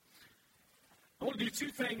I want to do two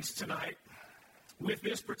things tonight with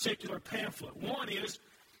this particular pamphlet. One is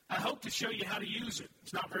I hope to show you how to use it.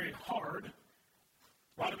 It's not very hard.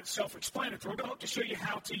 A lot of it's self-explanatory, but I hope to show you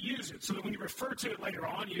how to use it so that when you refer to it later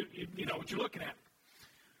on, you know what you're looking at.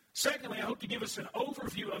 Secondly, I hope to give us an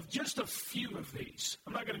overview of just a few of these.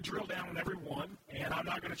 I'm not going to drill down on every one, and I'm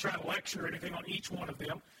not going to try to lecture anything on each one of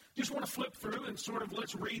them. Just want to flip through and sort of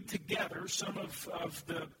let's read together some of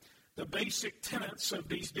the basic tenets of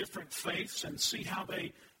these different faiths and see how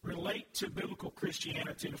they relate to biblical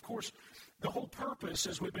Christianity. And, of course, the whole purpose,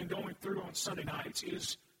 as we've been going through on Sunday nights,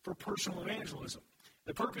 is for personal evangelism.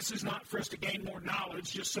 The purpose is not for us to gain more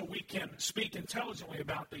knowledge just so we can speak intelligently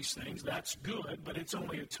about these things. That's good, but it's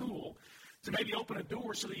only a tool to maybe open a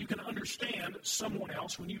door so that you can understand someone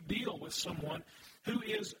else when you deal with someone who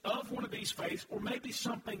is of one of these faiths or maybe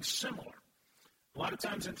something similar. A lot of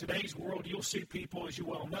times in today's world, you'll see people, as you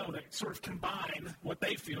well know, that sort of combine what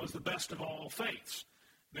they feel is the best of all faiths.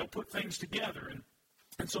 They'll put things together.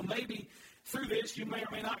 And so maybe through this, you may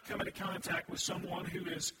or may not come into contact with someone who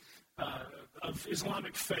is of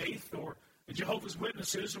Islamic faith or Jehovah's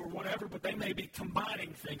Witnesses or whatever, but they may be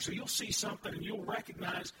combining things. So you'll see something and you'll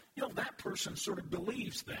recognize, that person sort of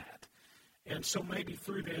believes that. And so maybe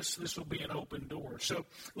through this will be an open door. So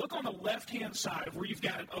look on the left-hand side of where you've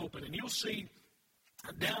got it open, and you'll see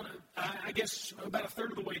down, I guess, about a third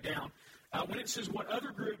of the way down, when it says what other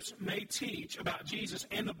groups may teach about Jesus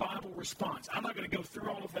and the Bible response. I'm not going to go through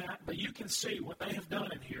all of that, but you can see what they have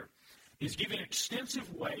done in here is give an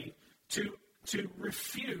extensive way to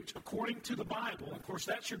refute according to the Bible. And of course,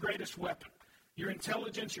 that's your greatest weapon. Your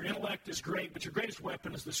intelligence, your intellect is great, but your greatest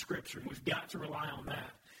weapon is the Scripture, and we've got to rely on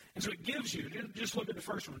that. And so it gives you, just look at the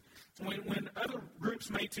first one, when other groups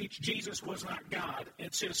may teach Jesus was not God,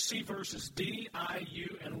 it says see verses D, I,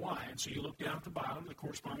 U, and Y. And so you look down at the bottom, the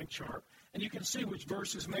corresponding chart, and you can see which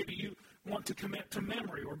verses maybe you want to commit to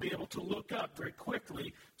memory or be able to look up very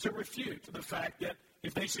quickly to refute the fact that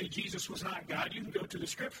if they say Jesus was not God, you can go to the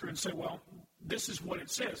Scripture and say, well, this is what it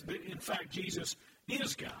says. In fact, Jesus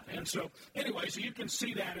is God. And so, anyway, so you can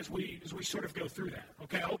see that as we sort of go through that.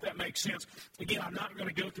 Okay, I hope that makes sense. Again, I'm not going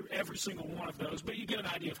to go through every single one of those, but you get an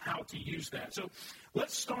idea of how to use that. So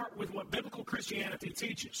let's start with what biblical Christianity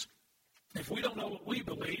teaches. If we don't know what we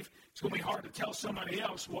believe, it's going to be hard to tell somebody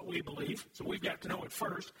else what we believe. So we've got to know it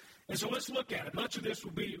first. And so let's look at it. Much of this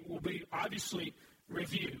will be obviously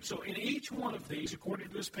review. So in each one of these, according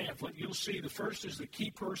to this pamphlet, you'll see the first is the key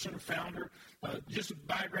person, founder, just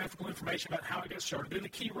biographical information about how it got started. Then the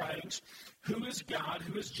key writings, who is God,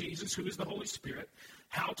 who is Jesus, who is the Holy Spirit,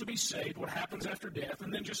 how to be saved, what happens after death,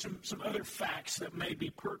 and then just some other facts that may be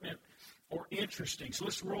pertinent or interesting. So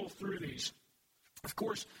let's roll through these. Of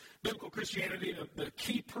course, biblical Christianity, the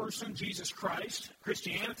key person, Jesus Christ.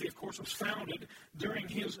 Christianity, of course, was founded during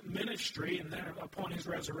his ministry, and then upon his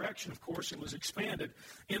resurrection, of course, it was expanded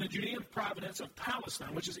in the Judean province of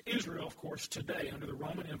Palestine, which is Israel, of course, today under the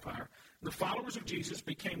Roman Empire. The followers of Jesus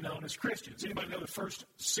became known as Christians. Anybody know the first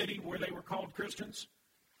city where they were called Christians?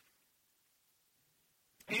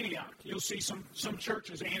 Antioch. You'll see some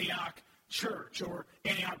churches, Antioch Church or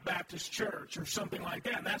Antioch Baptist Church or something like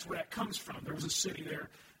that. And that's where that comes from. There was a city there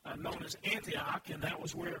known as Antioch, and that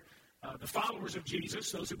was where the followers of Jesus,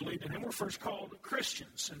 those who believed in him, were first called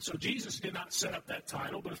Christians. And so Jesus did not set up that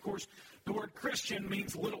title, but of course the word Christian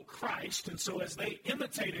means little Christ. And so as they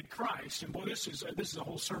imitated Christ, and boy, this is a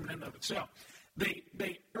whole sermon in and of itself,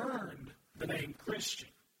 they earned the name Christian.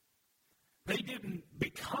 They didn't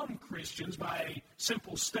become Christians by a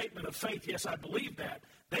simple statement of faith, yes, I believe that.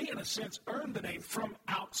 They, in a sense, earned the name from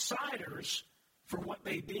outsiders for what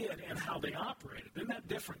they did and how they operated. Isn't that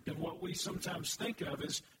different than what we sometimes think of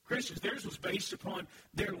as Christians? Theirs was based upon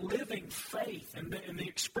their living faith and the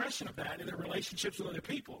expression of that in their relationships with other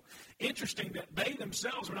people. Interesting that they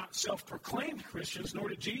themselves were not self-proclaimed Christians, nor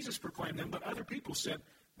did Jesus proclaim them, but other people said,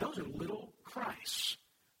 those are little Christs.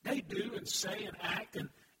 They do and say and act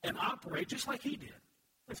and operate just like he did.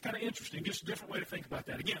 That's kind of interesting, just a different way to think about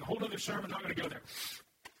that. Again, a whole other sermon, not going to go there.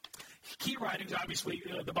 Key writings, obviously,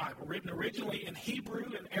 the Bible, written originally in Hebrew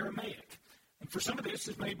and Aramaic. And for some of this,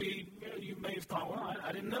 it may be, you may have thought, well,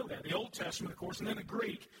 I didn't know that. The Old Testament, of course, and then the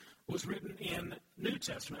Greek was written in New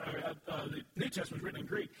Testament. The New Testament was written in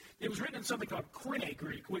Greek. It was written in something called Koine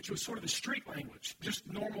Greek, which was sort of the street language, just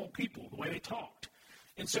normal people, the way they talked.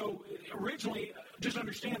 And so originally, just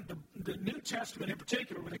understand the New Testament in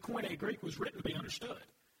particular, when the Koine Greek was written to be understood.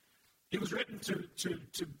 It was written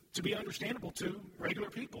to be understandable to regular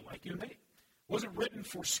people like you and me. It wasn't written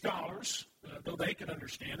for scholars, though they could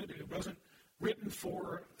understand it. It wasn't written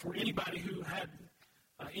for anybody who had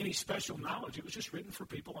any special knowledge. It was just written for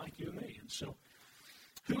people like you and me. And so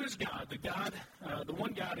Who is God? The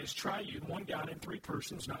one God is triune, one God in three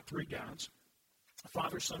persons, not three gods.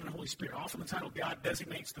 Father, Son, and Holy Spirit. Often the title God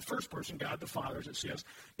designates the first person, God the Father, as it says.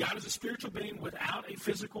 God is a spiritual being without a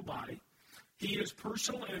physical body. He is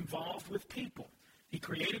personal and involved with people. He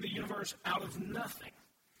created the universe out of nothing.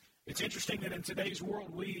 It's interesting that in today's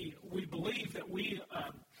world, we believe that we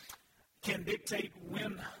can dictate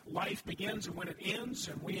when life begins and when it ends,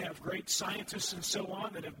 and we have great scientists and so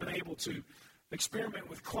on that have been able to experiment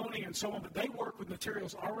with cloning and so on, but they work with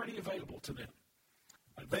materials already available to them.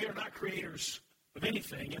 They are not creators of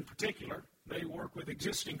anything in particular. They work with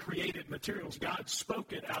existing created materials. God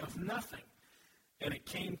spoke it out of nothing, and it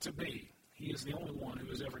came to be. He is the only one who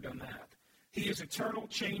has ever done that. He is eternal,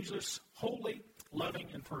 changeless, holy, loving,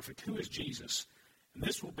 and perfect. Who is Jesus? And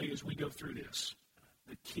this will be, as we go through this,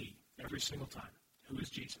 the key every single time. Who is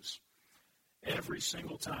Jesus? Every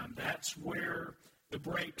single time. That's where the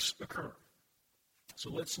breaks occur. So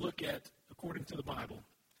let's look at, according to the Bible,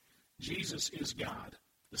 Jesus is God,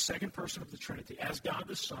 the second person of the Trinity. As God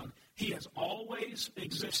the Son, he has always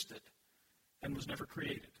existed and was never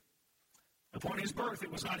created. Upon his birth,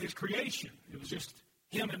 it was not his creation. It was just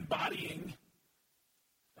him embodying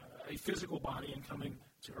a physical body and coming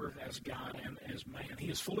to earth as God and as man. He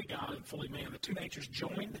is fully God and fully man. The two natures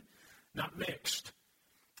joined, not mixed.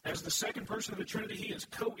 As the second person of the Trinity, he is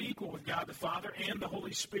co-equal with God the Father and the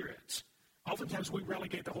Holy Spirit. Oftentimes we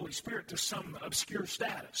relegate the Holy Spirit to some obscure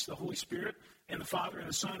status. The Holy Spirit and the Father and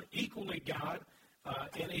the Son, equally God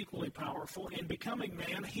and equally powerful. In becoming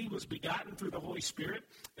man, he was begotten through the Holy Spirit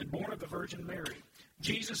and born of the Virgin Mary.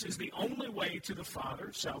 Jesus is the only way to the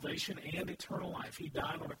Father, salvation, and eternal life. He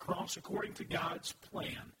died on a cross according to God's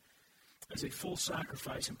plan as a full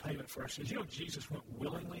sacrifice and payment for our sins. You know, Jesus went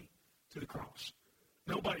willingly to the cross.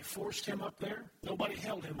 Nobody forced him up there. Nobody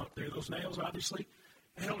held him up there. Those nails, obviously,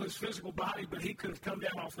 held his physical body, but he could have come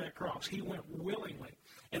down off that cross. He went willingly.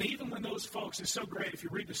 And even when those folks, it's so great if you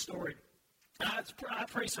read the story. I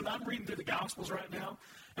pray some. I'm reading through the Gospels right now,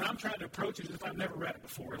 and I'm trying to approach it as if I've never read it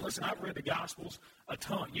before. And listen, I've read the Gospels a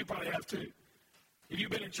ton. You probably have too. If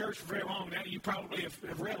you've been in church for very long now, you probably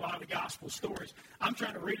have read a lot of the Gospel stories. I'm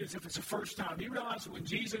trying to read it as if it's the first time. Do you realize that when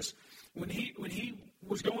Jesus, when he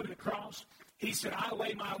was going to the cross, he said, I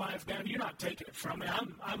lay my life down. You're not taking it from me.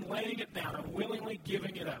 I'm laying it down. I'm willingly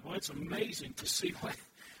giving it up. Well, it's amazing to see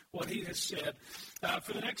what he has said.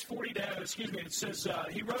 For the next 40 days, it says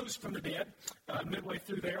he rose from the dead midway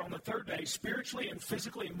through there on the third day, spiritually and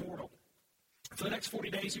physically immortal. For the next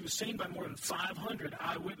 40 days, he was seen by more than 500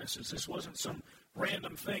 eyewitnesses. This wasn't some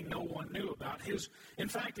random thing no one knew about. In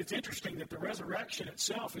fact, it's interesting that the resurrection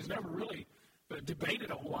itself is never really debated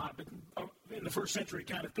a whole lot, but in the first century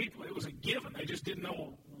kind of people, it was a given. They just didn't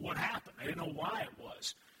know what happened. They didn't know why it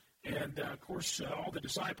was. And, of course, all the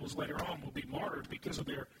disciples later on will be martyred because of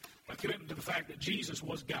their commitment to the fact that Jesus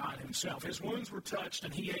was God himself. His wounds were touched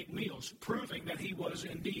and he ate meals, proving that he was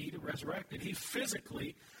indeed resurrected. He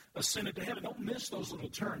physically ascended to heaven. Don't miss those little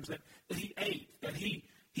terms, that he ate, that he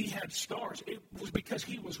had scars. It was because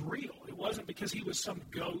he was real. It wasn't because he was some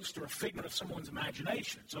ghost or a figment of someone's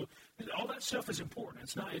imagination. So all that stuff is important.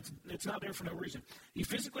 It's not there for no reason. He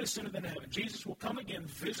physically ascended into heaven. Jesus will come again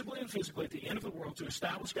visibly and physically at the end of the world to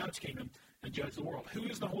establish God's kingdom and judge the world. Who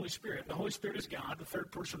is the Holy Spirit? The Holy Spirit is God, the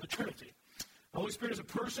third person of the Trinity. The Holy Spirit is a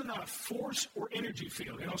person, not a force or energy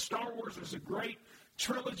field. You know, Star Wars was a great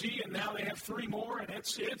trilogy, and now they have 3 more, and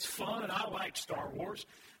it's fun, and I like Star Wars.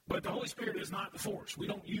 But the Holy Spirit is not the force. We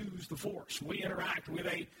don't use the force. We interact with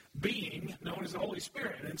a being known as the Holy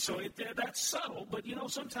Spirit. And so that's subtle, but, you know,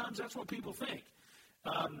 sometimes that's what people think.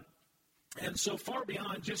 And so far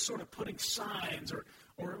beyond just sort of putting signs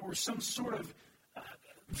or some sort of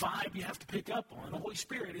vibe you have to pick up on, the Holy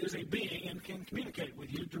Spirit is a being and can communicate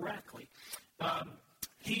with you directly.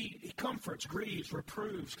 He comforts, grieves,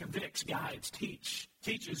 reproves, convicts, guides,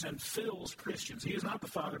 teaches, and fills Christians. He is not the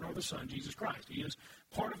Father nor the Son, Jesus Christ. He is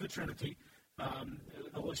part of the Trinity,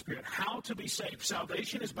 the Holy Spirit. How to be saved?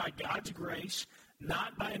 Salvation is by God's grace,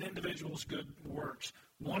 not by an individual's good works.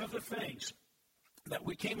 One of the things that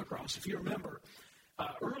we came across, if you remember,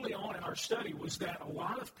 early on in our study was that a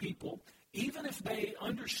lot of people, even if they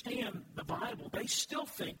understand the Bible, they still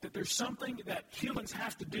think that there's something that humans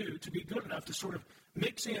have to do to be good enough to sort of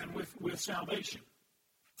mix in with salvation.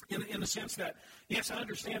 In the sense that, yes, I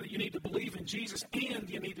understand that you need to believe in Jesus and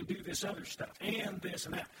you need to do this other stuff and this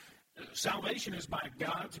and that. Salvation is by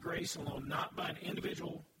God's grace alone, not by an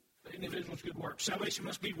individual's good work. Salvation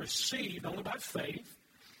must be received only by faith.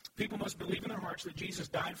 People must believe in their hearts that Jesus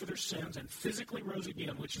died for their sins and physically rose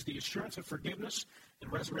again, which is the assurance of forgiveness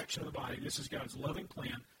and resurrection of the body. This is God's loving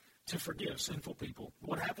plan to forgive sinful people.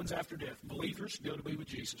 What happens after death? Believers go to be with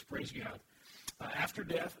Jesus. Praise God. After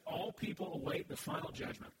death, all people await the final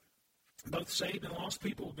judgment. Both saved and lost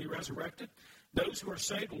people will be resurrected. Those who are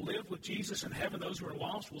saved will live with Jesus in heaven. Those who are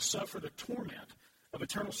lost will suffer the torment of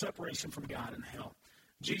eternal separation from God in hell.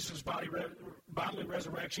 Jesus' bodily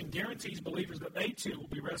resurrection guarantees believers that they too will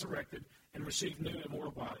be resurrected and receive new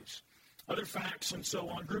immortal bodies. Other facts and so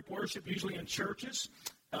on. Group worship, usually in churches.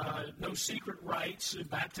 No secret rites.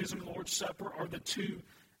 Baptism, Lord's Supper are the two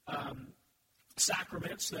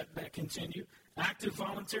sacraments that continue. Active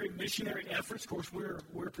voluntary missionary efforts. Of course,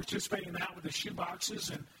 we're participating in that with the shoe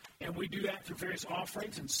boxes, and we do that through various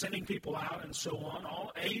offerings and sending people out and so on.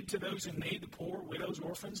 All aid to those in need, the poor, widows,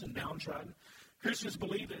 orphans, and downtrodden. Christians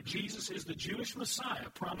believe that Jesus is the Jewish Messiah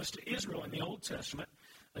promised to Israel in the Old Testament.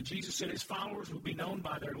 And Jesus said his followers would be known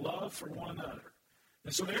by their love for one another.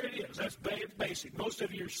 And so there it is. That's basic. Most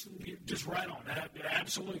of you are just right on that.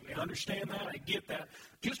 Absolutely. I understand that. I get that.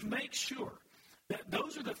 Just make sure that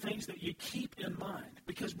those are the things that you keep in mind.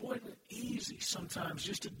 Because, boy, it's easy sometimes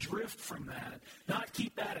just to drift from that, not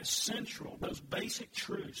keep that as central, those basic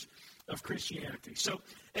truths of Christianity. So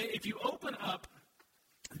if you open up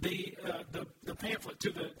the pamphlet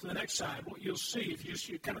to the next side, what you'll see, if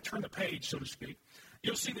you kind of turn the page, so to speak,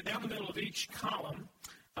 you'll see that down the middle of each column,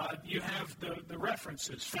 you have the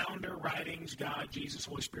references, founder, writings, God, Jesus,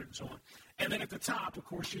 Holy Spirit, and so on. And then at the top, of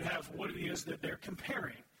course, you have what it is that they're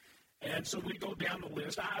comparing. And so we go down the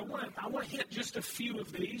list. I want to hit just a few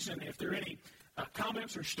of these, and if there are any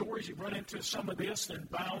comments or stories you run into some of this, then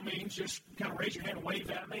by all means, just kind of raise your hand and wave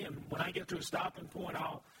at me, and when I get to a stopping point,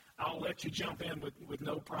 I'll let you jump in with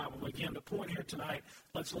no problem. Again, the point here tonight,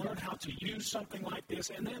 let's learn how to use something like this,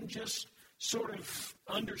 and then just sort of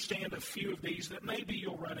understand a few of these that maybe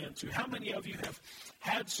you'll run into. How many of you have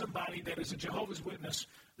had somebody that is a Jehovah's Witness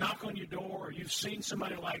knock on your door, or you've seen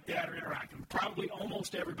somebody like that or interact? Probably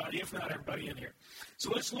almost everybody, if not everybody in here.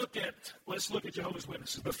 So let's look at Jehovah's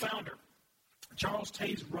Witnesses. The founder, Charles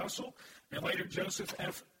Taze Russell, and later Joseph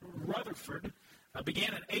F. Rutherford, began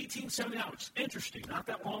in 1879. It's interesting, not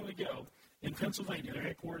that long ago, in Pennsylvania. Their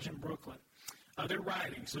headquarters in Brooklyn. Their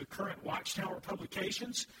writings, the current Watchtower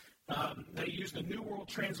publications, they use the New World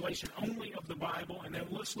Translation only of the Bible, and then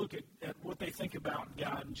let's look at what they think about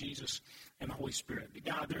God and Jesus and the Holy Spirit.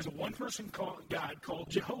 God, there's a one-person God called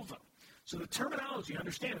Jehovah. So the terminology,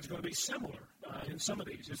 understand, is going to be similar in some of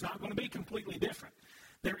these. It's not going to be completely different.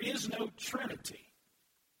 There is no Trinity,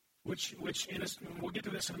 which we'll get to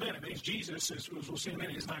this in a minute, means Jesus, as we'll see in a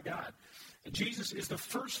minute, is not God. And Jesus is the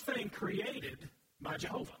first thing created by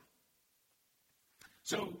Jehovah.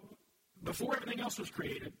 So before everything else was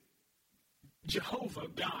created, Jehovah,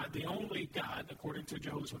 God, the only God, according to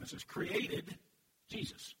Jehovah's Witnesses, created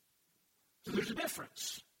Jesus. So there's a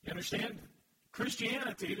difference. You understand?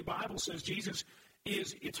 Christianity, the Bible says Jesus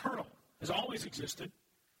is eternal, has always existed,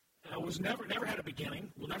 was never had a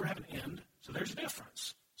beginning, will never have an end. So there's a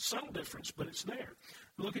difference. Subtle difference, but it's there.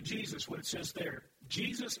 Look at Jesus, what it says there.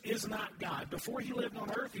 Jesus is not God. Before he lived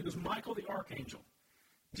on earth, he was Michael the archangel.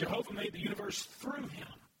 Jehovah made the universe through him.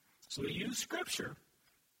 So they use Scripture,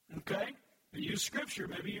 okay? They use Scripture.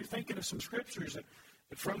 Maybe you're thinking of some Scriptures that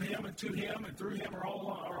from him and to him and through him are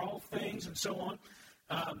all things and so on.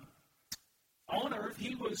 On earth,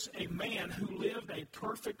 he was a man who lived a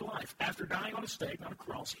perfect life. After dying on a stake, on a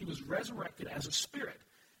cross, he was resurrected as a spirit.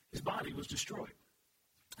 His body was destroyed.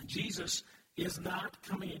 Jesus is not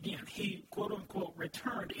coming again. He, quote unquote,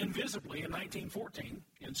 returned invisibly in 1914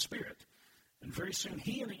 in spirit. And very soon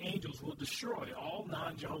he and the angels will destroy all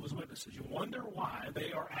non-Jehovah's Witnesses. You wonder why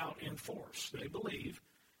they are out in force. They believe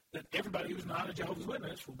that everybody who's not a Jehovah's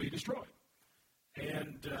Witness will be destroyed.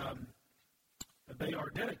 And they are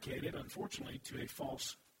dedicated, unfortunately, to a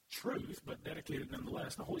false truth, but dedicated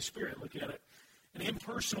nonetheless. The Holy Spirit, look at it. An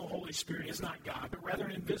impersonal Holy Spirit is not God, but rather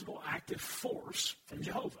an invisible active force from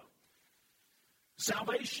Jehovah.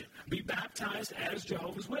 Salvation, be baptized as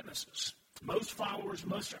Jehovah's Witnesses. Most followers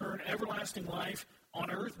must earn everlasting life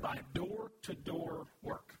on earth by door-to-door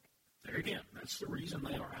work. There again, that's the reason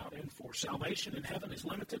they are out in force. Salvation in heaven is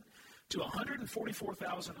limited to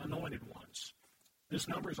 144,000 anointed ones. This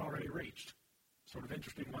number is already reached. Sort of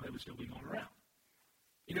interesting why they would still be going around.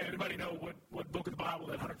 You know, anybody know what book of the Bible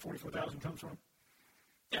that 144,000 comes from?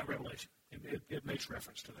 Yeah, Revelation. It makes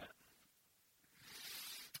reference to that.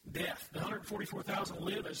 Death. The 144,000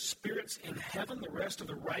 live as spirits in heaven. The rest of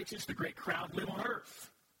the righteous, the great crowd, live on earth.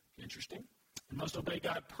 Interesting. And must obey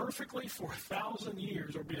God perfectly for 1,000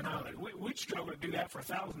 years or be annihilated. We'd struggle to do that for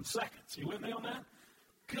 1,000 seconds. You with me on that?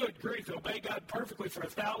 Good grief. Obey God perfectly for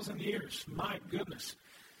 1,000 years. My goodness.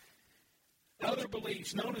 Other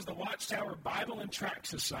beliefs, known as the Watchtower Bible and Tract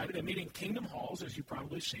Society. They meet in Kingdom Halls, as you've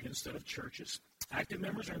probably seen, instead of churches. Active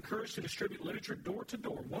members are encouraged to distribute literature door to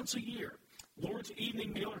door once a year. Lord's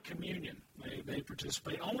evening meal or communion, they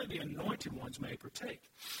participate. Only the anointed ones may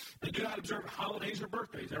partake. They do not observe holidays or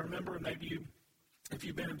birthdays. I remember maybe if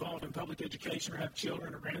you've been involved in public education or have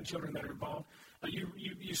children or grandchildren that are involved,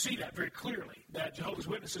 you see that very clearly, that Jehovah's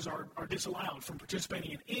Witnesses are disallowed from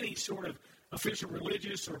participating in any sort of official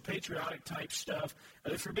religious or patriotic type stuff.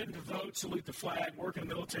 They're forbidden to vote, salute the flag, work in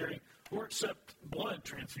the military, or accept blood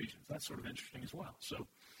transfusions. That's sort of interesting as well. So,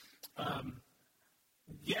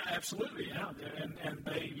 yeah, absolutely, yeah. And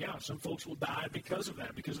some folks will die because of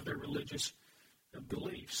that, because of their religious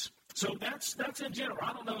beliefs. So that's in general.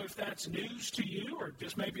 I don't know if that's news to you or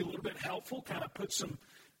just maybe a little bit helpful, kind of put some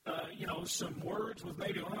words with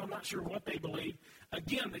maybe, I'm not sure what they believe.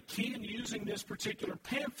 Again, the key in using this particular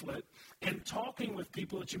pamphlet and talking with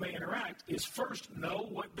people that you may interact is first know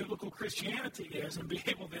what biblical Christianity is and be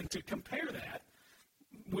able then to compare that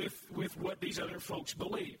with what these other folks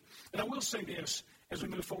believe. And I will say this as we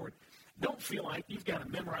move forward. Don't feel like you've got to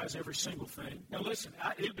memorize every single thing. Now, listen,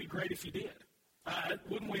 it would be great if you did.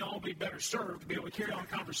 Wouldn't we all be better served to be able to carry on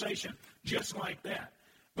conversation just like that?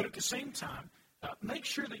 But at the same time, make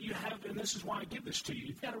sure that you have, and this is why I give this to you,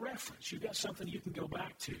 you've got a reference. You've got something you can go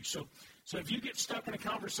back to. So if you get stuck in a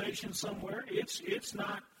conversation somewhere, it's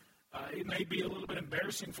not, it may be a little bit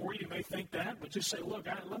embarrassing for you. You may think that, but just say, look,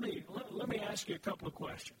 let me ask you a couple of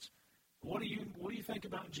questions. What do you think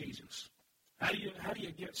about Jesus? How do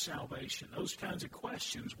you get salvation? Those kinds of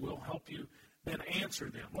questions will help you then answer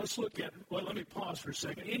them. Let's look at, let me pause for a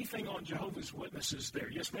second. Anything on Jehovah's Witnesses there?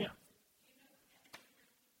 Yes, ma'am.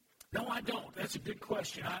 No, I don't. That's a good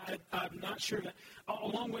question. I'm not sure that,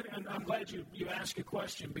 along with, and I'm glad you asked a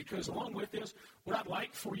question, because along with this, what I'd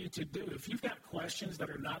like for you to do, if you've got questions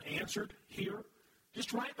that are not answered here,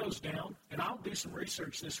 just write those down, and I'll do some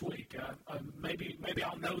research this week. Maybe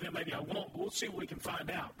I'll know them, maybe I won't, but we'll see what we can find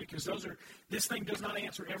out, because this thing does not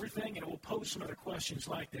answer everything, and it will pose some other questions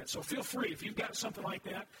like that. So feel free, if you've got something like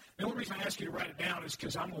that. The only reason I ask you to write it down is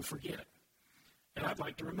because I'm going to forget it. And I'd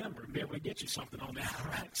like to remember and be able to get you something on that,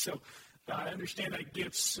 all right? So I understand that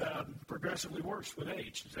gets progressively worse with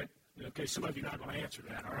age. Is that okay? Some of you are not going to answer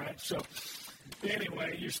that, all right? So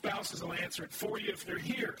anyway, your spouses will answer it for you if they're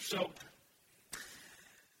here. So,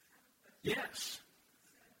 yes.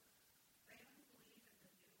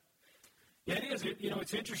 Yeah, it is.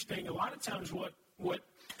 It's interesting. A lot of times what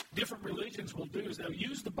different religions will do is they'll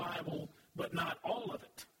use the Bible, but not all of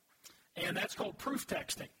it. And that's called proof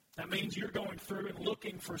texting. That means you're going through and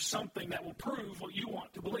looking for something that will prove what you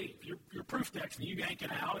want to believe. You're proof texting. You yank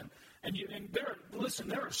it out.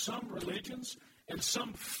 There are some religions and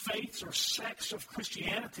some faiths or sects of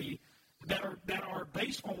Christianity that are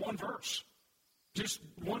based on one verse. Just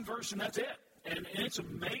one verse, and that's it. And it's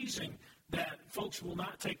amazing that folks will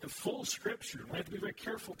not take the full Scripture. We have to be very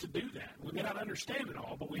careful to do that. We may not understand it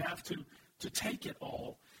all, but we have to take it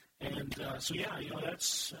all. And that's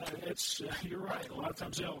you're right. A lot of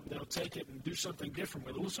times they'll take it and do something different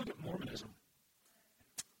with it. Let's look at Mormonism.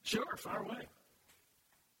 Sure, fire away.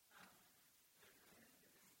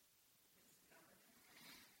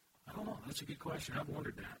 I don't know. That's a good question. I've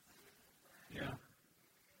wondered that. Yeah,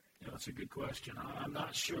 that's a good question. I'm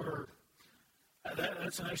not sure.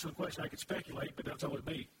 That's an excellent question. I could speculate, but that's all it'd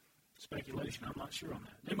be. Speculation. I'm not sure on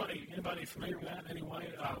that. Anybody familiar with that in any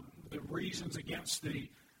way? The reasons against the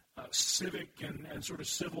civic and sort of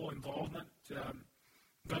civil involvement,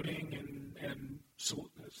 voting and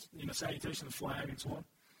salutation of the flag and so on.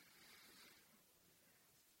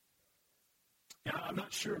 Yeah, I'm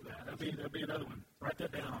not sure of that. That'd be another one. Write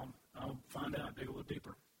that down. I'll find out. Dig a little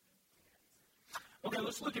deeper. Okay,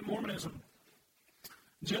 let's look at Mormonism.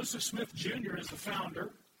 Joseph Smith Jr. is the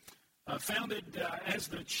founder. Founded as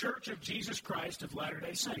the Church of Jesus Christ of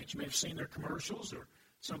Latter-day Saints. You may have seen their commercials or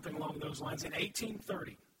something along those lines. In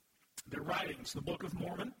 1830. Their writings, the Book of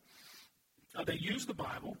Mormon, they use the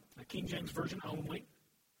Bible, the King James Version only,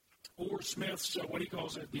 or Smith's, what he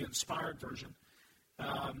calls it, the inspired version.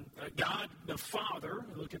 God the Father,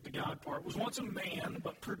 look at the God part, was once a man,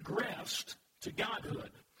 but progressed to godhood.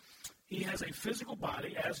 He has a physical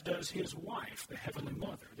body, as does his wife, the Heavenly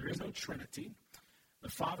Mother. There is no Trinity. The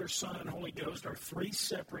Father, Son, and Holy Ghost are three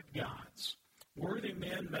separate gods. Worthy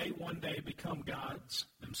men may one day become gods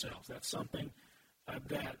themselves. That's something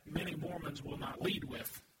that many Mormons will not lead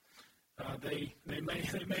with. They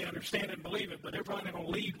may understand and believe it, but they're probably not going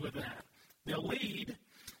to lead with that. They'll lead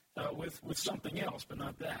with something else, but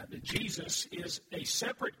not that. That Jesus is a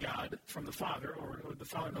separate God from the Father, or the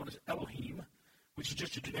Father known as Elohim, which is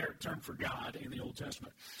just a generic term for God in the Old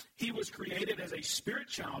Testament. He was created as a spirit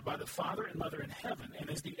child by the Father and Mother in heaven and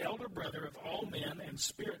is the elder brother of all men and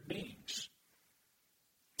spirit beings.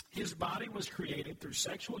 His body was created through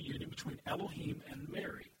sexual union between Elohim and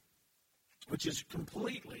Mary, which is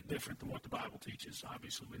completely different than what the Bible teaches.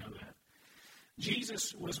 Obviously, we know that.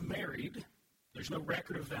 Jesus was married. There's no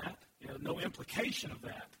record of that, no implication of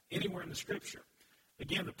that anywhere in the Scripture.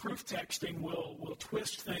 Again, the proof texting will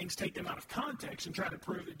twist things, take them out of context, and try to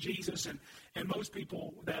prove that Jesus, and most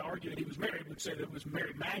people that argue that he was married would say that it was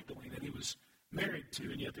Mary Magdalene that he was married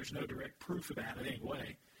to, and yet there's no direct proof of that in any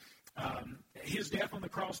way. His death on the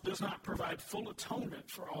cross does not provide full atonement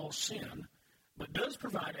for all sin, but does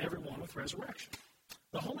provide everyone with resurrection.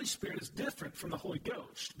 The Holy Spirit is different from the Holy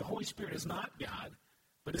Ghost. The Holy Spirit is not God,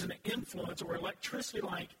 but is an influence or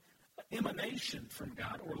electricity-like emanation from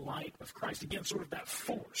God or light of Christ. Again, sort of that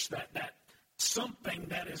force, that something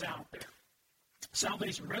that is out there.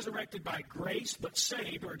 Salvation, resurrected by grace, but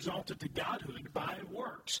saved or exalted to godhood by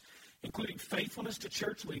works, including faithfulness to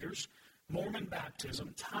church leaders, Mormon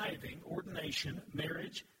baptism, tithing, ordination,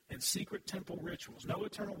 marriage, and secret temple rituals. No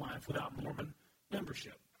eternal life without Mormon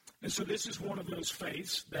membership. And so this is one of those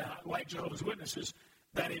faiths that, like Jehovah's Witnesses,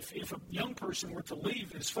 that if a young person were to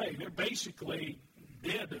leave this faith, they're basically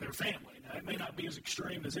dead to their family. Now, it may not be as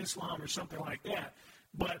extreme as Islam or something like that,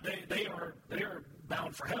 but they are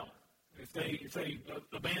bound for hell if they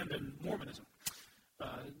abandon Mormonism.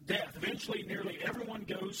 Death. Eventually, nearly everyone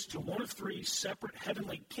goes to one of three separate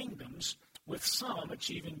heavenly kingdoms, with some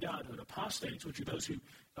achieving godhood. Apostates, which are those who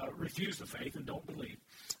refuse the faith and don't believe,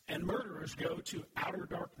 and murderers go to outer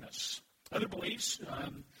darkness. Other beliefs,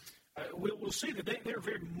 we'll see that they're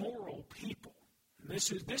very moral people. And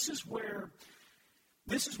this is where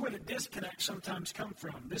the disconnect sometimes comes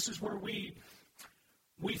from. This is where we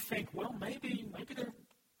think, well, maybe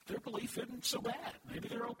their belief isn't so bad. Maybe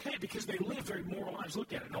they're okay because they live very moral lives.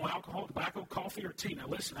 Look at it. No alcohol, tobacco, coffee, or tea. Now,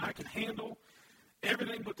 listen, I can handle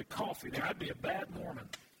everything but the coffee there. I'd be a bad Mormon.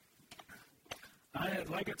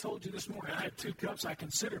 Like I told you this morning, I had 2 cups. I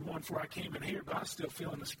considered one before I came in here, but I was still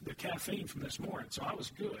feeling the caffeine from this morning, so I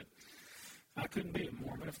was good. I couldn't be a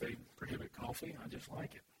Mormon if they prohibit coffee. I just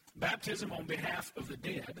like it. Baptism on behalf of the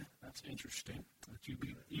dead. That's interesting. That you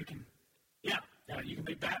can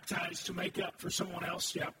be baptized to make up for someone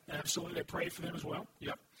else. Yep, absolutely. They pray for them as well.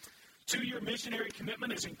 Yep. 2-year missionary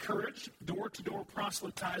commitment is encouraged. Door-to-door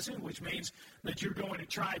proselytizing, which means that you're going to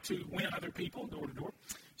try to win other people door-to-door.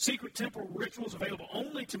 Secret temple rituals available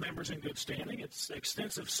only to members in good standing. It's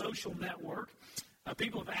extensive social network.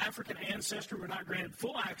 People of African ancestry were not granted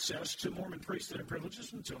full access to Mormon priesthood and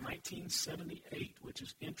privileges until 1978, which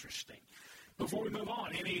is interesting. Before we move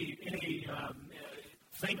on, any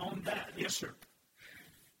thing on that? Yes, sir.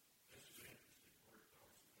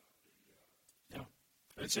 Yeah,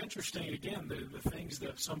 it's interesting. Again, the things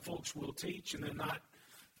that some folks will teach and then not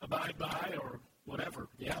abide by or whatever.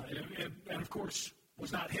 Yeah, and of course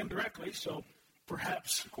was not him directly. So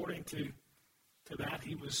perhaps according to that,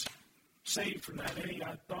 he was saved from that.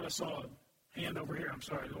 I thought I saw a hand over here. I'm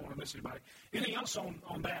sorry, I don't want to miss anybody. Anything else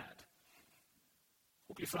on that?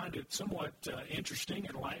 Hope you find it somewhat interesting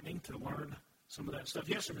and enlightening to learn some of that stuff.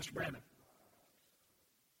 Yes, sir, Mr. Brandon.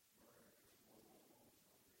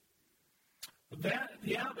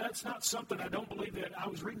 That's not something I don't believe that. I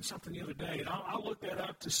was reading something the other day, and I'll look that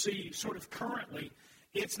up to see sort of currently.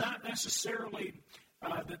 It's not necessarily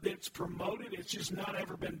that it's promoted. It's just not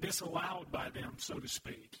ever been disallowed by them, so to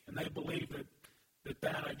speak. And they believe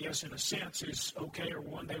that I guess, in a sense, is okay, or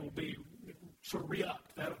one day will be sort of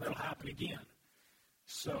re-upped. That'll happen again.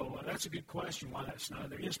 So that's a good question, why that's not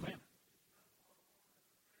there. Yes, ma'am.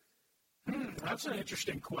 That's an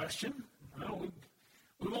interesting question. Well,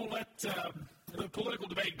 we won't let the political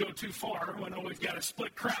debate go too far. I know we've got a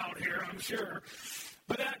split crowd here, I'm sure.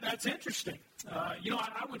 But that's interesting.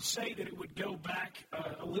 I would say that it would go back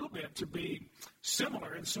a little bit to be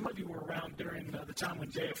similar. And some of you were around during the time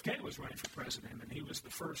when JFK was running for president, and he was the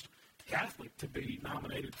first Catholic to be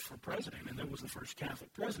nominated for president, and then was the first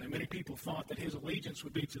Catholic president. Many people thought that his allegiance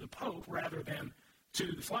would be to the Pope rather than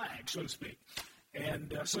to the flag, so to speak.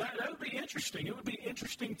 And so that would be interesting. It would be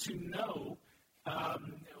interesting to know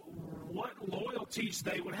what loyalties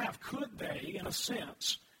they would have. Could they, in a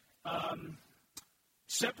sense,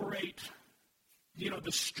 separate,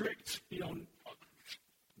 the strict,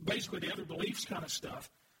 basically the other beliefs kind of stuff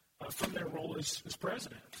from their role as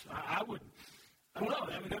president? I don't know.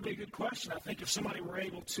 I mean, that'd be a good question. I think if somebody were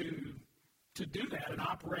able to do that and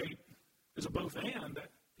operate as a both and,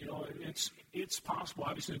 it's possible,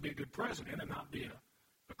 obviously, to be a good president and not be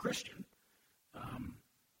a Christian.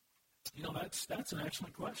 That's an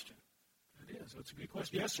excellent question. is. That's a good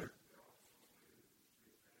question. Yes, sir.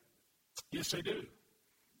 Yes, they do.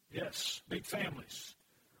 Yes, big families.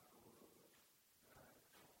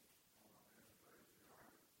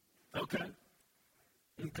 Okay.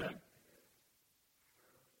 Okay.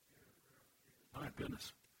 My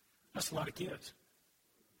goodness. That's a lot of kids.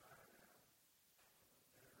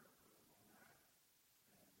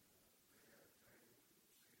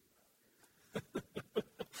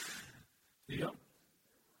 Yep.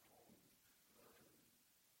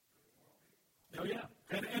 Oh yeah.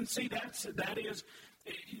 And see that's the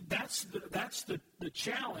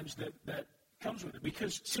challenge that comes with it,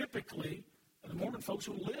 because typically the Mormon folks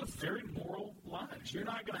will live very moral lives. You're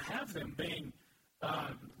not going to have them being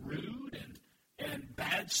rude and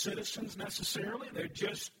bad citizens necessarily. They're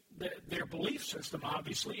just their belief system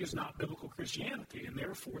obviously is not biblical Christianity, and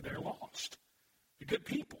therefore they're lost. They're good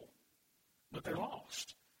people, but they're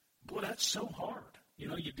lost. Boy, that's so hard.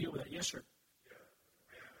 You deal with that. Yes, sir.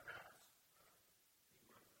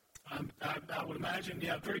 I would imagine,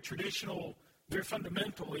 very traditional, very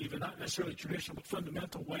fundamental even, not necessarily traditional, but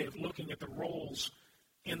fundamental way of looking at the roles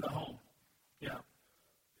in the home. Yeah.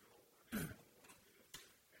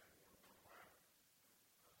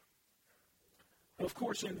 Of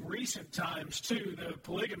course, in recent times, too, the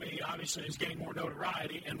polygamy obviously is gaining more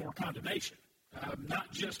notoriety and more condemnation,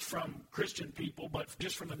 not just from Christian people, but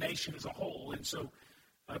just from the nation as a whole. And so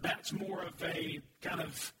that's more of a kind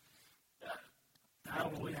of, I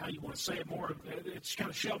don't know how you want to say it, it's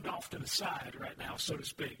kind of shoved off to the side right now, so to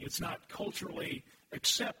speak. It's not culturally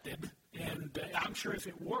accepted, and I'm sure if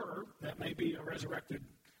it were, that may be a resurrected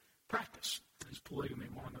practice, is polygamy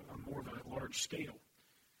on more of a large scale.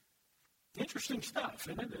 Interesting stuff,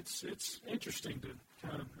 isn't it? It's interesting to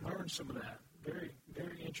kind of learn some of that. Very,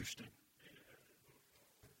 very interesting.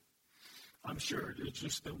 I'm sure it's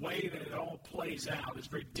just the way that it all plays out is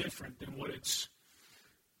very different than what it's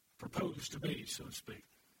proposed to be, so to speak.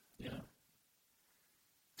 Yeah.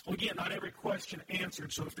 Well, again, not every question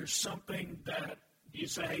answered, so if there's something that you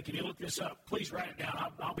say, hey, can you look this up, please write it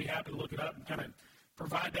down. I'll be happy to look it up and kind of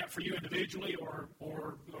provide that for you individually, or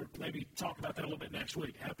maybe talk about that a little bit next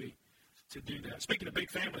week. Happy to do that. Speaking of big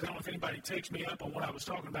families, I don't know if anybody takes me up on what I was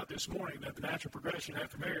talking about this morning, that the natural progression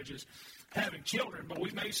after marriage is having children, but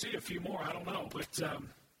we may see a few more. I don't know. But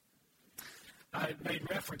I made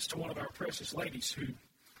reference to one of our precious ladies who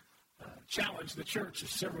challenged the church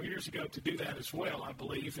several years ago to do that as well, I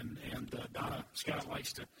believe, and Donna Scott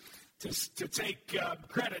likes to take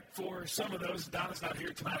credit for some of those. Donna's not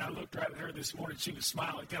here tonight. I looked right at her this morning. She was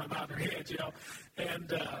smiling, kind of nodding her head,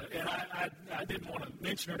 and I didn't want to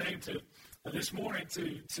mention her name this morning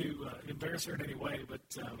to embarrass her in any way, but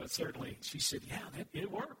certainly she said, yeah,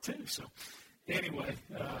 it worked too. So anyway,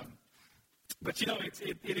 but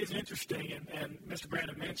it is interesting, and Mr.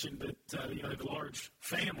 Brandon mentioned that the large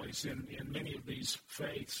families in many of these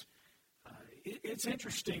faiths. It's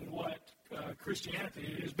interesting what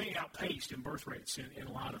Christianity is being outpaced in birth rates in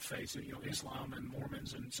a lot of faiths, Islam and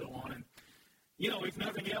Mormons and so on. And if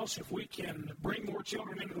nothing else, if we can bring more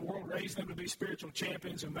children into the world, raise them to be spiritual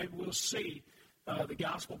champions, and maybe we'll see the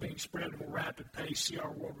gospel being spread at a more rapid pace, see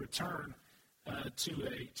our world return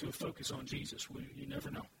to a focus on Jesus. You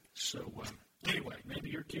never know. So anyway, maybe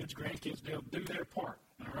your kids, grandkids, they'll do their part.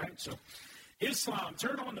 All right, so Islam,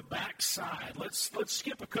 turn on the back side. Let's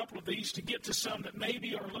skip a couple of these to get to some that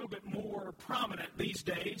maybe are a little bit more prominent these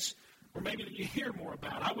days, or maybe that you hear more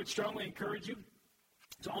about. I would strongly encourage you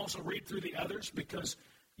to also read through the others, because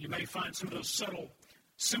you may find some of those subtle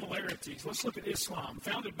similarities. Let's look at Islam.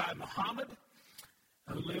 Founded by Muhammad,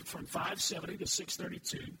 who lived from 570 to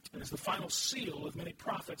 632, and is the final seal of many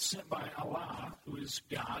prophets sent by Allah, who is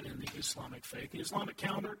God in the Islamic faith. The Islamic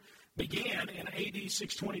calendar began in AD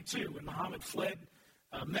 622 when Muhammad fled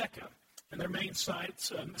Mecca, and their main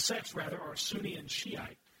sects are Sunni and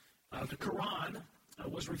Shiite. The Quran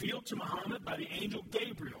was revealed to Muhammad by the angel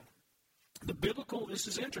Gabriel. This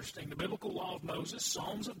is interesting, the biblical law of Moses,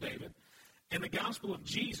 Psalms of David, and the gospel of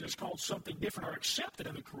Jesus, called something different, are accepted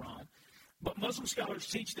in the Quran. But Muslim scholars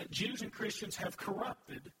teach that Jews and Christians have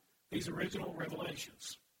corrupted these original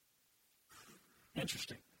revelations.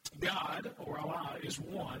 Interesting. God, or Allah, is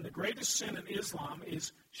one. The greatest sin in Islam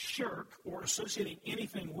is shirk, or associating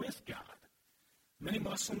anything with God. Many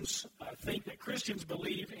Muslims think that Christians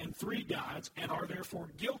believe in three gods and are therefore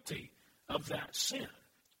guilty of that sin.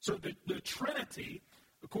 So the Trinity,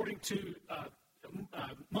 according to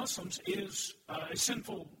Muslims, is a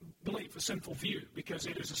sinful belief, a sinful view, because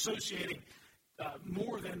it is associating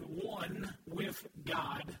more than one with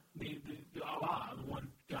God, the Allah, the one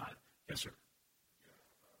God. Yes, sir.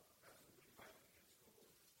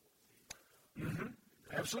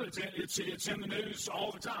 absolutely. It's in the news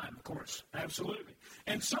all the time, of course. Absolutely.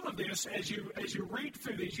 And some of this, as you read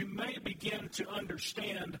through these, you may begin to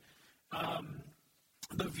understand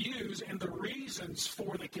the views and the reasons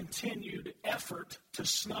for the continued effort to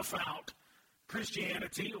snuff out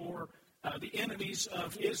Christianity or the enemies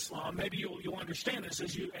of Islam. Maybe you'll understand this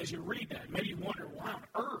as you read that. Maybe you wonder, why on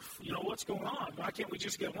earth, what's going on? Why can't we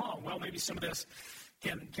just get along? Well, maybe some of this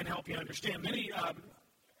can help you understand.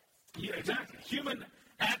 Exactly. Human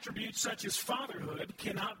attributes such as fatherhood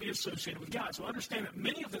cannot be associated with God. So understand that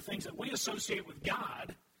many of the things that we associate with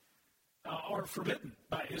God are forbidden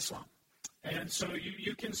by Islam. And so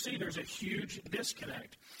you can see there's a huge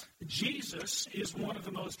disconnect. Jesus is one of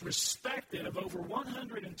the most respected of over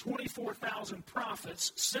 124,000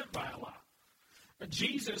 prophets sent by Allah.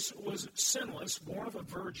 Jesus was sinless, born of a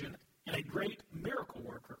virgin, and a great miracle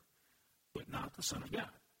worker, but not the Son of God.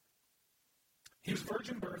 His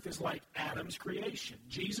virgin birth is like Adam's creation.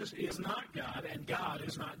 Jesus is not God, and God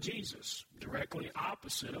is not Jesus. Directly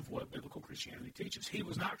opposite of what biblical Christianity teaches. He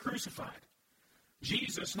was not crucified.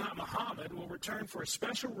 Jesus, not Muhammad, will return for a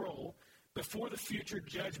special role before the future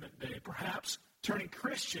judgment day, perhaps turning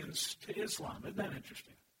Christians to Islam. Isn't that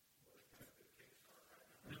interesting?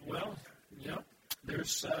 Well,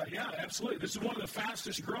 absolutely. This is one of the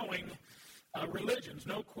fastest growing religions.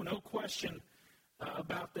 No question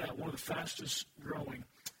about that. One of the fastest growing.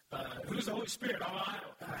 Who is the Holy Spirit? Allah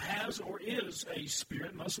has or is a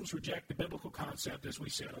spirit. Muslims reject the biblical concept, as we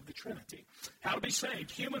said, of the Trinity. How to be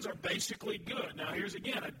saved? Humans are basically good. Now, here's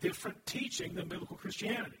again a different teaching than biblical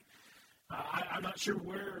Christianity. I'm not sure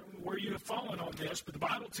where you have fallen on this, but the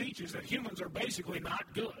Bible teaches that humans are basically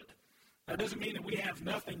not good. That doesn't mean that we have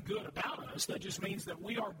nothing good about us. That just means that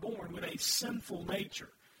we are born with a sinful nature.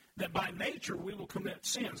 That by nature we will commit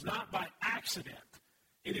sins, not by accident.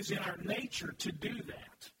 It is in our nature to do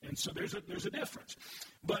that. And so there's a difference.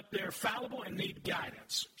 But they're fallible and need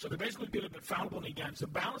guidance. So they're basically good but fallible and need guidance. The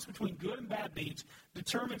balance between good and bad deeds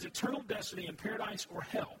determines eternal destiny in paradise or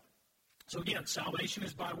hell. So again, salvation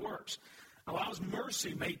is by works. Allah's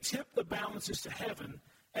mercy may tip the balances to heaven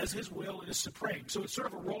as his will is supreme. So it's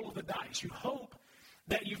sort of a roll of the dice. You hope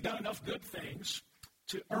that you've done enough good things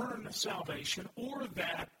to earn salvation, or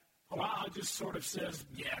that Allah just sort of says,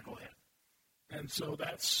 yeah, go ahead. And so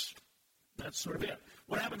that's sort of it.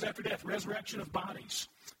 What happens after death? Resurrection of bodies.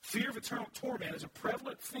 Fear of eternal torment is a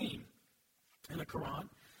prevalent theme in the Quran.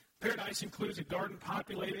 Paradise includes a garden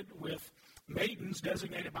populated with maidens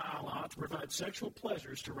designated by Allah to provide sexual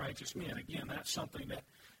pleasures to righteous men. Again, that's something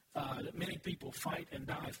that many people fight and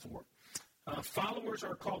die for. Followers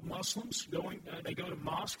are called Muslims. They go to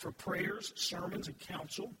mosque for prayers, sermons, and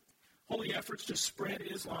counsel. Holy efforts to spread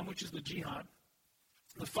Islam, which is the jihad.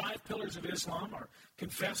 The 5 pillars of Islam are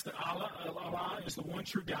confess that Allah is the one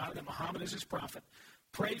true God, that Muhammad is his prophet,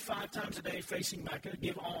 pray 5 times a day facing Mecca,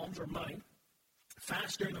 give alms or money,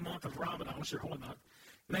 fast during the month of Ramadan, which is their holy month,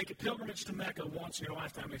 make a pilgrimage to Mecca once in your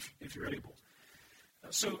lifetime if you're able.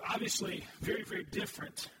 So obviously, very, very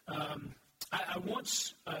different. I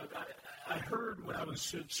heard when I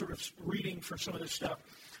was sort of reading for some of this stuff,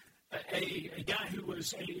 a guy who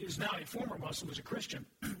is now a former Muslim, was a Christian,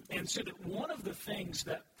 and said that one of the things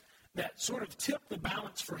that sort of tipped the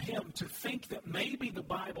balance for him to think that maybe the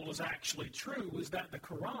Bible is actually true was that the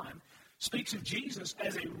Quran speaks of Jesus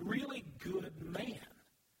as a really good man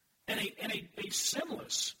and a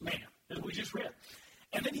sinless man, as we just read.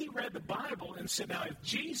 And then he read the Bible and said, now if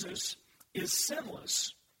Jesus is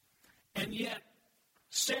sinless and yet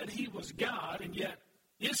said he was God, and yet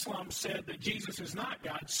Islam said that Jesus is not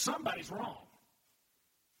God, somebody's wrong.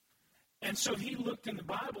 And so he looked in the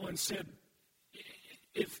Bible and said,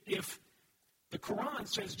 if the Quran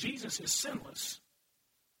says Jesus is sinless,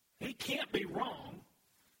 he can't be wrong,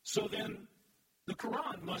 so then the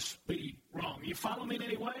Quran must be wrong. You follow me in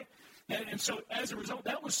any way? And so as a result,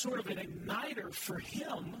 that was sort of an igniter for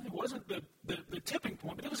him. It wasn't the tipping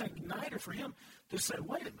point, but it was an igniter for him to say,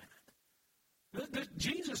 wait a minute.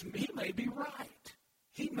 Jesus, he may be right.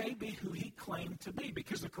 He may be who he claimed to be,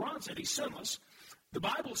 because the Quran said he's sinless. The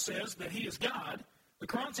Bible says that he is God. The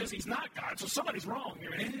Quran says he's not God, so somebody's wrong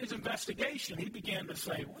here. And in his investigation, he began to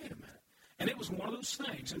say, wait a minute. And it was one of those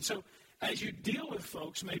things. And so as you deal with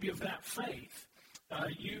folks maybe of that faith,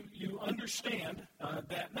 you understand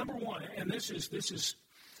that, number one, and this is,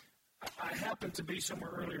 I happened to be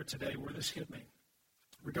somewhere earlier today where this hit me.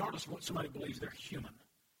 Regardless of what somebody believes, they're human.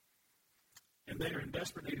 And they are in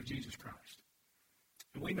desperate need of Jesus Christ.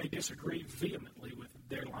 And we may disagree vehemently with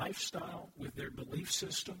their lifestyle, with their belief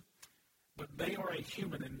system, but they are a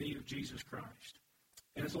human in need of Jesus Christ.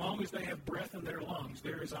 And as long as they have breath in their lungs,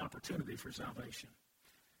 there is opportunity for salvation.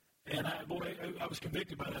 And I was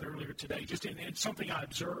convicted by that earlier today, just in something I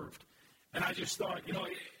observed. And I just thought,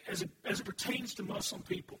 as it pertains to Muslim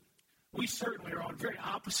people, we certainly are on very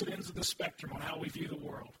opposite ends of the spectrum on how we view the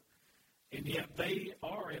world. And yet they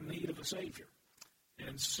are in need of a Savior.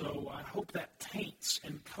 And so I hope that taints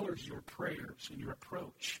and colors your prayers and your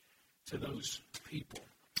approach to those people.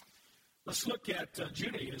 Let's look at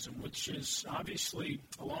Judaism, which is obviously,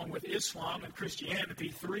 along with Islam and Christianity,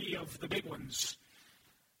 three of the big ones.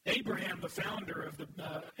 Abraham, the founder of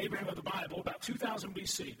the Bible, about 2000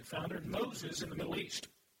 B.C., the founder of Moses in the Middle East.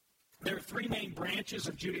 There are three main branches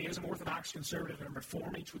of Judaism: Orthodox, Conservative, and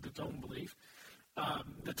Reform, each with its own belief.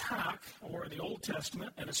 The Tanakh, or the Old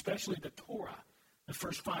Testament, and especially the Torah, the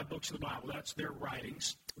first 5 books of the Bible, that's their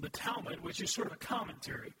writings. The Talmud, which is sort of a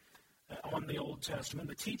commentary on the Old Testament,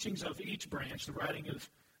 the teachings of each branch, the writing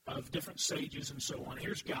of different sages and so on.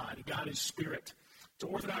 Here's God. God is spirit. To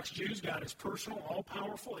Orthodox Jews, God is personal,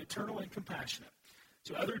 all-powerful, eternal, and compassionate.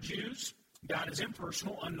 To other Jews, God is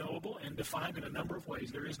impersonal, unknowable, and defined in a number of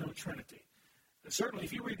ways. There is no Trinity. But certainly,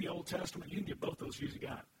 if you read the Old Testament, you can get both those views of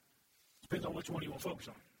God. Depends on which one you want to focus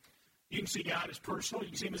on. You can see God as personal. You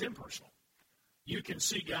can see him as impersonal. You can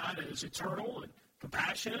see God as eternal and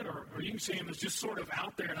compassionate, or you can see him as just sort of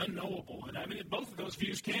out there and unknowable. And I mean, both of those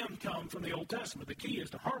views can come from the Old Testament. The key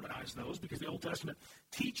is to harmonize those, because the Old Testament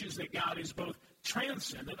teaches that God is both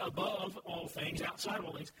transcendent, above all things, outside of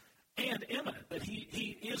all things, and immanent, that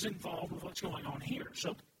he is involved with what's going on here.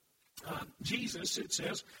 So Jesus, it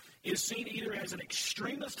says, is seen either as an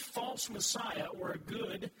extremist false Messiah or a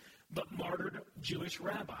good but martyred Jewish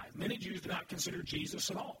rabbi. Many Jews do not consider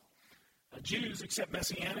Jesus at all. Jews, except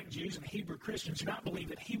Messianic Jews and Hebrew Christians, do not believe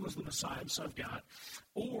that he was the Messiah, the Son of God,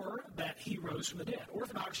 or that he rose from the dead.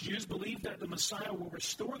 Orthodox Jews believe that the Messiah will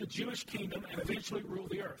restore the Jewish kingdom and eventually rule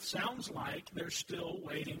the earth. Sounds like they're still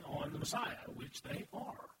waiting on the Messiah, which they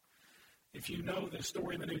are. If you know the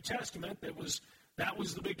story in the New Testament, that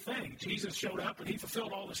was the big thing. Jesus showed up and he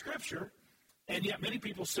fulfilled all the Scripture, and yet many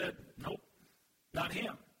people said, nope, not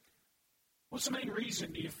him. What's the main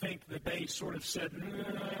reason, do you think, that they sort of said, no,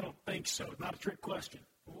 I don't think so? It's not a trick question.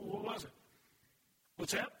 What was it?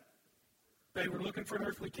 What's that? They were looking for an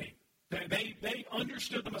earthly king. They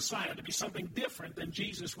understood the Messiah to be something different than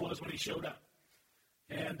Jesus was when he showed up.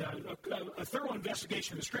 And a thorough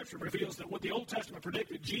investigation of the Scripture reveals that what the Old Testament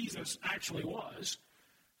predicted Jesus actually was,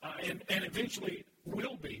 and eventually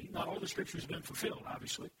will be. Not all the Scriptures have been fulfilled,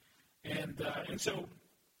 obviously. And so,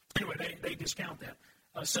 anyway, they discount that.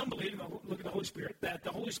 Some believe, look at the Holy Spirit, that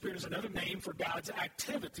the Holy Spirit is another name for God's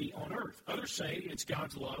activity on earth. Others say it's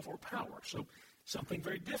God's love or power. So something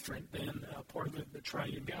very different than part of the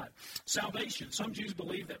triune God. Salvation. Some Jews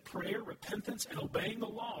believe that prayer, repentance, and obeying the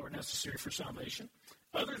law are necessary for salvation.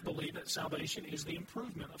 Others believe that salvation is the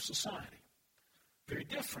improvement of society. Very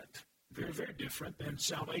different. Very, very different than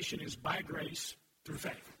salvation is by grace through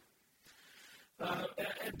faith.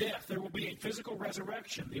 At death, there will be a physical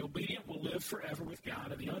resurrection. The obedient will live forever with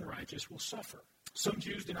God, and the unrighteous will suffer. Some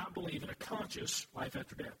Jews do not believe in a conscious life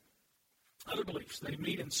after death. Other beliefs, they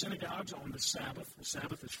meet in synagogues on the Sabbath. The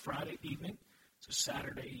Sabbath is Friday evening. It's a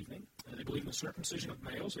Saturday evening. They believe in the circumcision of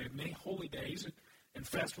males. They have many holy days and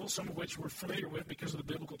festivals, some of which we're familiar with because of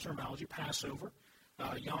the biblical terminology. Passover,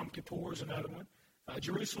 Yom Kippur is another one.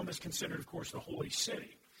 Jerusalem is considered, of course, the holy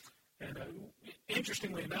city. And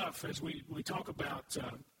interestingly enough, as we talk about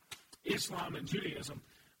Islam and Judaism,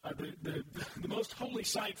 the most holy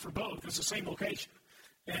site for both is the same location.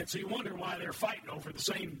 And so you wonder why they're fighting over the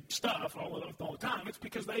same stuff all the time. It's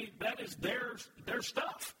because that is their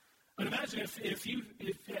stuff. But imagine if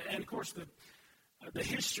and of course the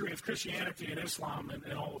history of Christianity and Islam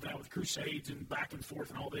and all of that with crusades and back and forth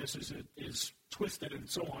and all this is twisted and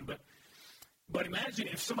so on. But imagine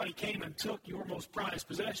if somebody came and took your most prized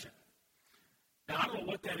possession. Now, I don't know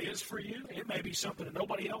what that is for you. It may be something that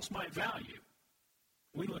nobody else might value.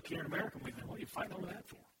 We look here in America and we think, what are you fighting over that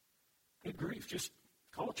for? Good grief, just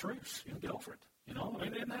call a truce. Get over it.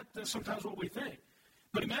 And that's sometimes what we think.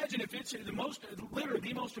 But imagine if it's literally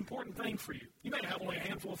the most important thing for you. You may have only a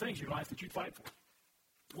handful of things in your life that you'd fight for.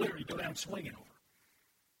 Literally go down swinging over.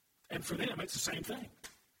 And for them, it's the same thing.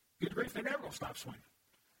 Good grief, they're never going to stop swinging.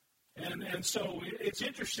 And so it's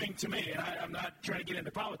interesting to me, and I'm not trying to get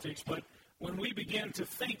into politics, but when we begin to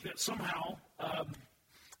think that somehow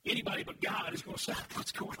anybody but God is going to stop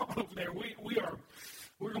what's going on over there,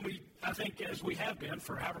 we're going to be, I think, as we have been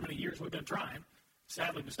for however many years we've been trying,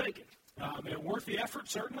 sadly mistaken. Worth the effort,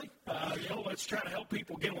 certainly. Let's try to help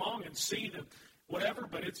people get along and see the whatever,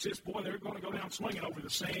 but it's just, boy, they're going to go down swinging over the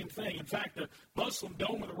same thing. In fact, the Muslim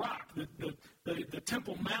Dome of the Rock, the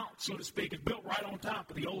Temple Mount, so to speak, is built right on top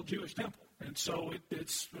of the old Jewish temple. And And so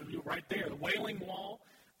it's right there. The Wailing Wall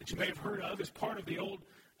that you may have heard of is part of the old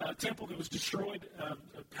temple that was destroyed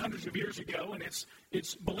hundreds of years ago, and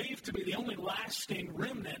it's believed to be the only lasting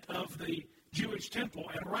remnant of the Jewish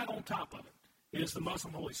temple, and right on top of it is the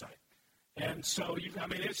Muslim holy site. And so,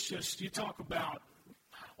 it's just, you talk about,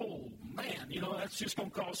 oh, man, that's just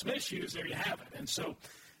going to cause some issues. There you have it. And so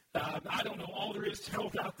I don't know all there is to know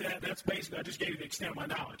about that. That's basically, I just gave you the extent of my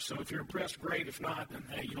knowledge. So if you're impressed, great. If not, then,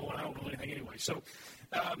 hey, you know what, I don't know anything anyway. So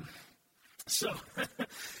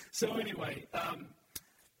anyway,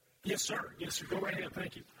 yes, sir. Yes, sir. Go right ahead.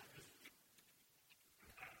 Thank you.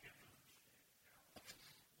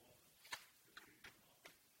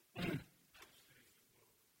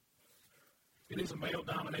 It is a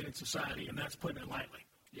male-dominated society, and that's putting it lightly.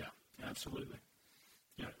 Yeah, absolutely.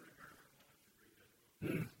 Yeah.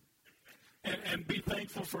 And be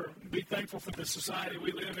thankful for the society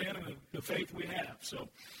we live in and the faith we have. So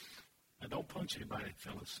don't punch anybody,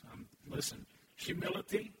 fellas. Listen,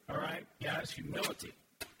 humility, all right? Guys, humility,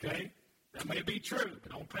 okay? That may be true,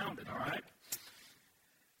 but don't pound it, all right?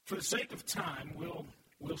 For the sake of time,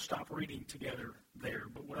 we'll stop reading together there,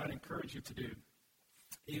 but what I'd encourage you to do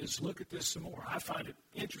is look at this some more. I find it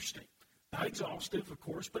interesting. Not exhaustive, of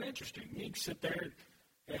course, but interesting. You can sit there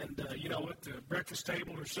and at the breakfast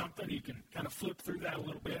table or something, you can kind of flip through that a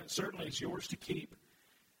little bit. Certainly it's yours to keep.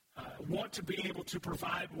 Want to be able to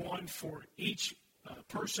provide one for each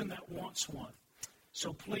person that wants one.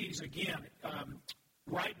 So please, again,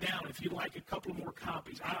 write down if you'd like a couple more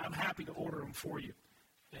copies. I'm happy to order them for you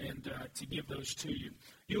and to give those to you.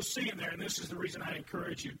 You'll see in there, and this is the reason I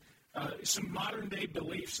encourage you, some modern-day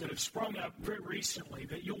beliefs that have sprung up very recently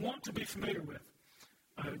that you'll want to be familiar with.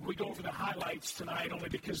 We go over the highlights tonight only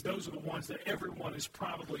because those are the ones that everyone is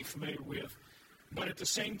probably familiar with. But at the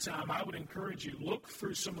same time, I would encourage you, look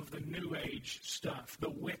through some of the New Age stuff,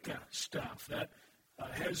 the Wicca stuff that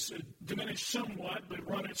has diminished somewhat, but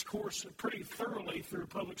run its course pretty thoroughly through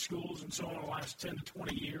public schools and so on in the last 10 to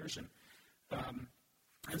 20 years.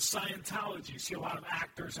 And Scientology, you see a lot of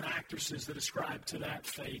actors and actresses that ascribe to that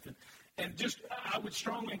faith. And just, I would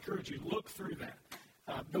strongly encourage you, look through that.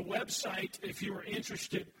 The website, if you are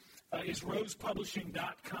interested, is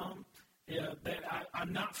rosepublishing.com.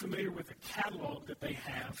 I'm not familiar with the catalog that they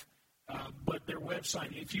have, but their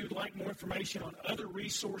website. If you'd like more information on other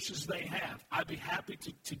resources they have, I'd be happy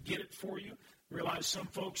to get it for you. Realize some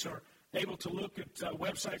folks are able to look at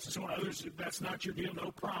websites and so on. Others, if that's not your deal,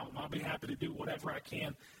 no problem. I'll be happy to do whatever I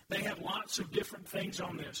can. They have lots of different things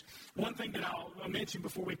on this. One thing that I'll mention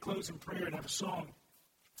before we close in prayer and have a song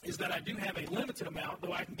is that I do have a limited amount,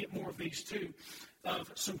 though I can get more of these too,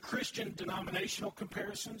 of some Christian denominational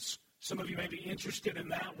comparisons. Some of you may be interested in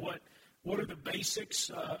that. What are the basics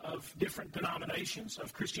of different denominations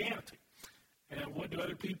of Christianity? And what do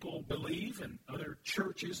other people believe and other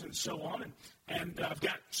churches and so on? And I've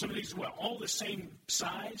got some of these as well, all the same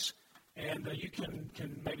size, and you can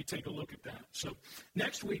maybe take a look at that. So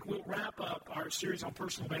next week we'll wrap up our series on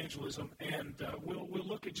personal evangelism, and we'll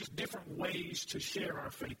look at just different ways to share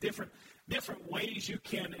our faith, different ways you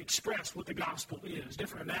can express what the gospel is,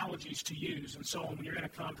 different analogies to use, and so on when you're in a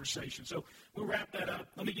conversation. So we'll wrap that up.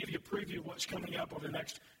 Let me give you a preview of what's coming up over the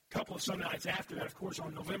next couple of Sunday nights after that, of course,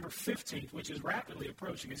 on November 15th, which is rapidly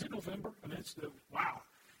approaching. Is it November? I mean, wow.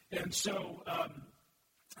 And so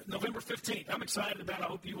November 15th, I'm excited about it. I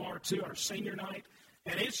hope you are too, our senior night.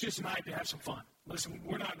 And it's just a night to have some fun. Listen,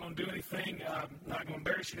 we're not going to do anything. Not going to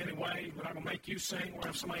embarrass you in any way. We're not going to make you sing. We're going to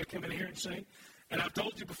have somebody come in here and sing. And I've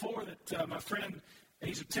told you before that my friend,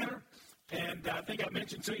 he's a tenor. And I think I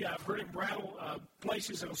mentioned to you, I've heard him rattle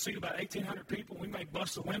places that will seat about 1,800 people. We may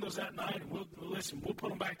bust the windows that night, and we'll put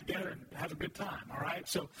them back together and have a good time, all right?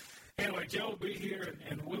 So anyway, Joe will be here,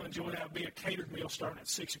 and we'll enjoy that. It'll be a catered meal starting at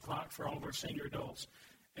 6 o'clock for all of our senior adults.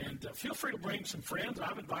 And feel free to bring some friends.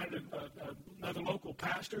 I've invited another local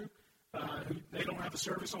pastor who they don't have a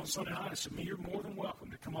service on Sunday night. I said, you're more than welcome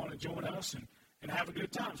to come on and join us and have a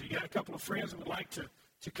good time. So you got a couple of friends that would like to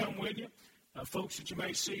come with you. Folks that you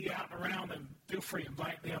may see out and around, and feel free to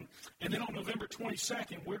invite them. And then on November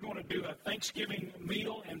 22nd, we're going to do a Thanksgiving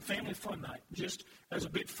meal and family fun night, just as a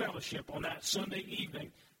big fellowship on that Sunday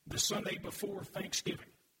evening, the Sunday before Thanksgiving.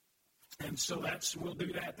 And so we'll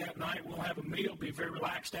do that night. We'll have a meal, be a very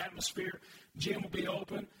relaxed atmosphere. Gym will be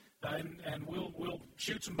open, and we'll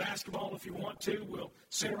shoot some basketball if you want to. We'll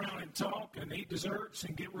sit around and talk and eat desserts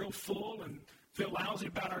and get real full and feel lousy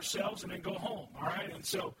about ourselves and then go home, all right? And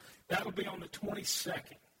so that'll be on the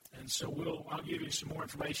 22nd. And so I'll give you some more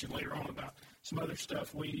information later on about some other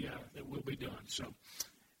stuff that we'll be doing. So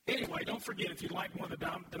Anyway, don't forget, if you'd like one of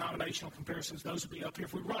the denominational comparisons, those will be up here.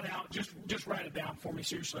 If we run out, just write it down for me.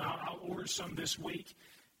 Seriously, I'll order some this week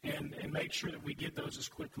and make sure that we get those as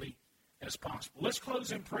quickly as possible. Let's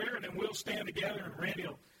close in prayer, and then we'll stand together, and Randy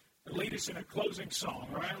will lead us in a closing song.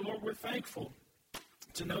 All right, Lord, we're thankful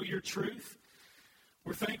to know your truth.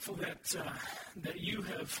 We're thankful that you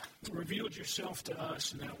have revealed yourself to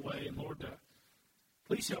us in that way. And Lord,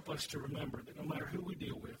 please help us to remember that no matter who we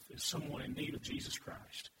deal with is someone in need of Jesus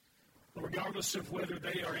Christ. Regardless of whether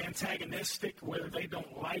they are antagonistic, whether they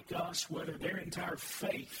don't like us, whether their entire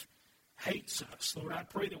faith hates us. Lord, I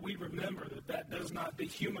pray that we remember that does not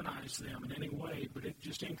dehumanize them in any way, but it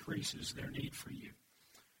just increases their need for you.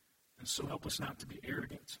 And so help us not to be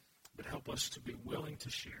arrogant, but help us to be willing to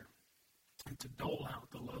share and to dole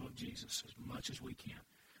out the love of Jesus as much as we can.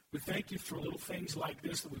 We thank you for little things like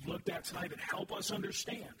this that we've looked at tonight that help us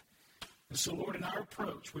understand. And so, Lord, in our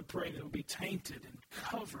approach, we pray that it will be tainted and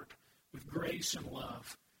covered with grace and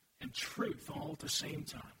love and truth all at the same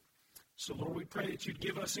time. So, Lord, we pray that you'd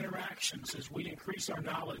give us interactions as we increase our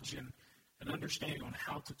knowledge and understanding on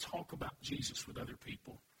how to talk about Jesus with other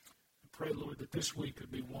people. I pray, Lord, that this week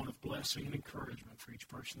would be one of blessing and encouragement for each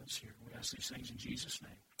person that's here. We ask these things in Jesus'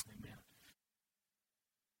 name. Amen.